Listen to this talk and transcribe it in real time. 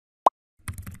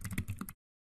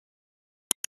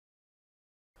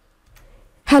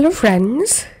Hello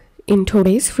friends, in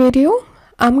today's video,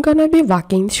 I'm gonna be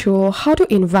walking through how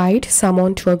to invite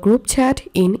someone to a group chat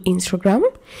in Instagram.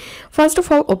 First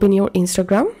of all, open your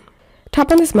Instagram,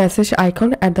 tap on this message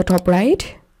icon at the top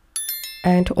right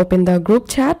and open the group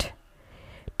chat.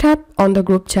 Tap on the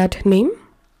group chat name,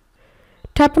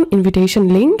 tap on invitation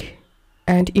link,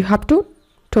 and you have to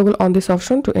toggle on this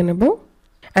option to enable.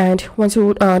 And once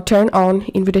you turn on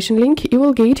invitation link, you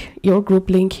will get your group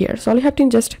link here. So all you have to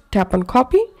just tap on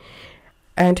copy,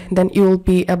 and then you will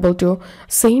be able to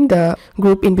send the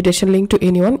group invitation link to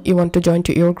anyone you want to join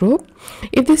to your group.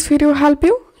 If this video helped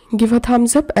you, give a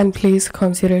thumbs up and please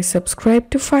consider subscribe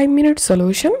to 5 Minute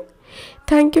Solution.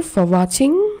 Thank you for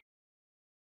watching.